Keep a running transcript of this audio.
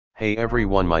Hey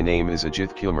everyone, my name is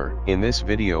Ajithkumar. In this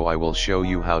video I will show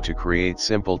you how to create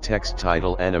simple text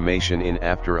title animation in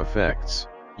After Effects.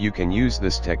 You can use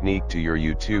this technique to your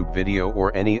YouTube video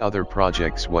or any other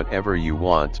projects whatever you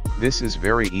want. This is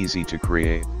very easy to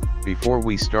create. Before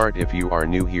we start, if you are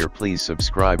new here, please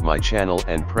subscribe my channel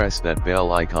and press that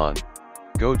bell icon.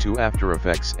 Go to After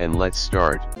Effects and let's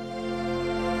start.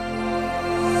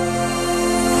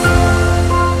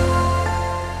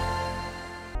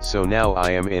 So now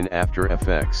I am in After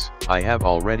Effects. I have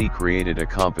already created a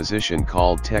composition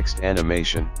called text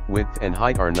animation. Width and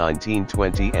height are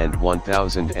 1920 and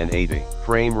 1080.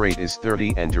 Frame rate is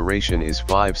 30 and duration is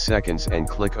 5 seconds, and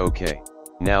click OK.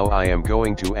 Now I am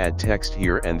going to add text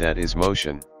here, and that is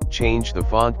motion. Change the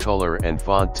font color and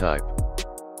font type.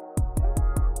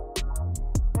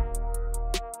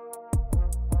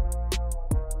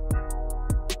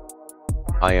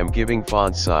 I am giving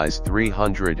font size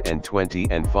 320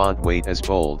 and font weight as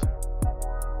bold.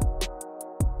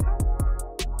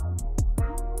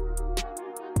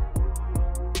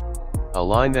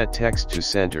 Align that text to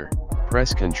center.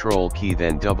 Press Ctrl key,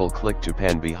 then double click to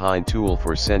pan behind tool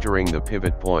for centering the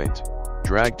pivot point.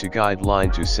 Drag to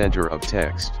guideline to center of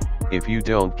text. If you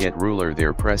don't get ruler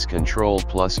there, press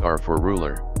Ctrl+R for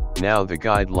ruler. Now the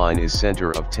guideline is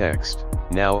center of text.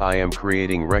 Now I am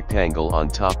creating rectangle on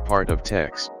top part of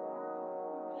text.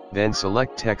 Then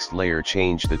select text layer,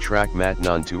 change the track matte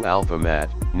none to alpha matte.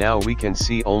 Now we can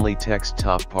see only text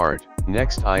top part.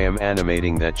 Next I am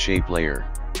animating that shape layer.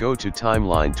 Go to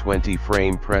timeline 20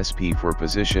 frame, press P for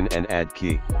position and add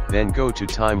key. Then go to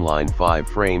timeline 5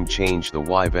 frame, change the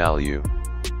Y value.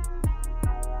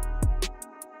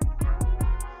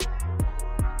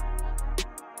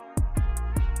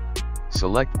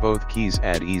 Select both keys,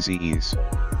 add easy ease.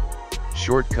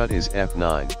 Shortcut is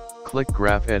F9. Click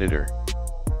Graph Editor.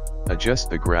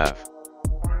 Adjust the graph.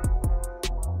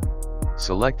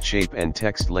 Select shape and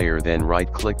text layer, then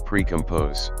right click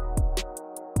Pre-compose.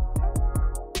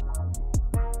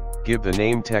 Give the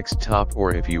name text top,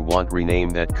 or if you want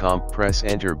rename that comp, press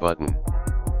enter button.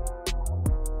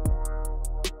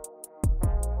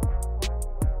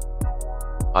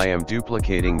 I am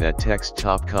duplicating that text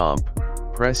top comp.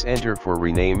 Press enter for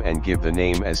rename and give the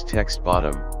name as text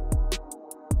bottom.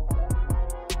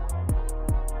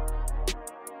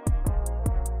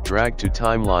 Drag to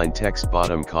timeline text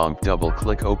bottom comp, double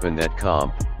click, open that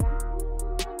comp.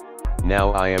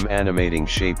 Now I am animating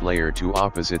shape layer to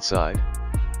opposite side.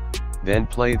 Then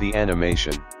play the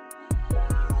animation.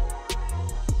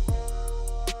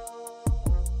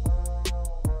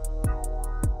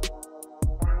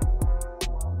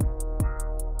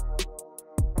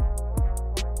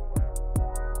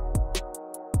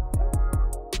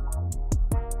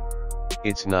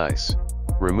 It's nice.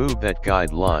 Remove that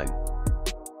guideline.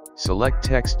 Select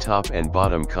text top and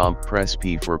bottom comp, press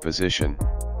P for position.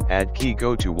 Add key,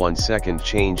 go to 1 second,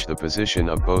 change the position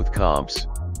of both comps.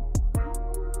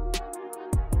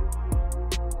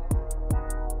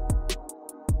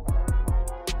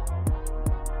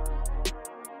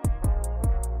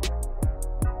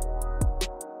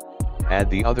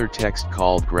 Add the other text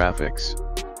called graphics.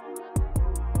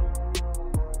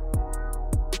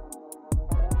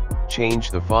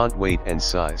 Change the font weight and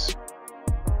size.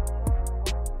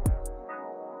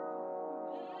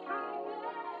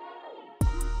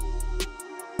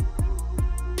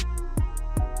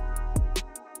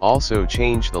 Also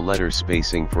change the letter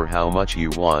spacing for how much you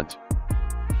want.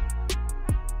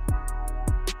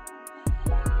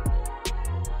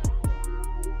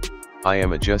 I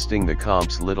am adjusting the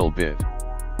comps little bit.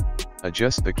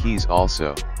 Adjust the keys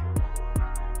also.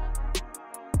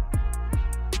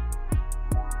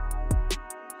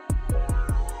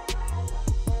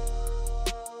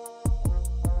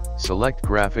 Select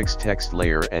graphics text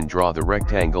layer and draw the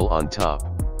rectangle on top.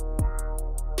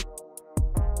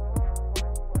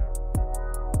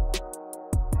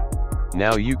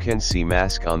 Now you can see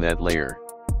mask on that layer.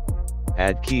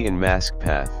 Add key in mask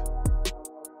path.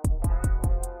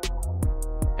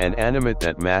 And animate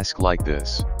that mask like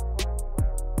this.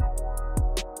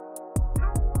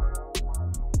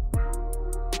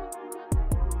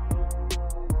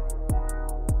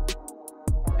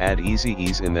 Add easy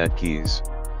ease in that keys.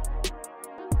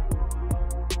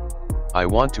 I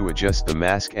want to adjust the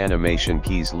mask animation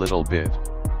keys little bit.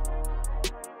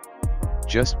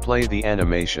 Just play the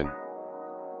animation.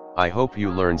 I hope you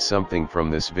learned something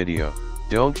from this video.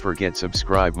 Don't forget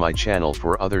subscribe my channel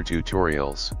for other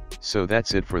tutorials. So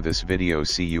that's it for this video.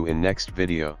 See you in next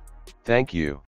video. Thank you.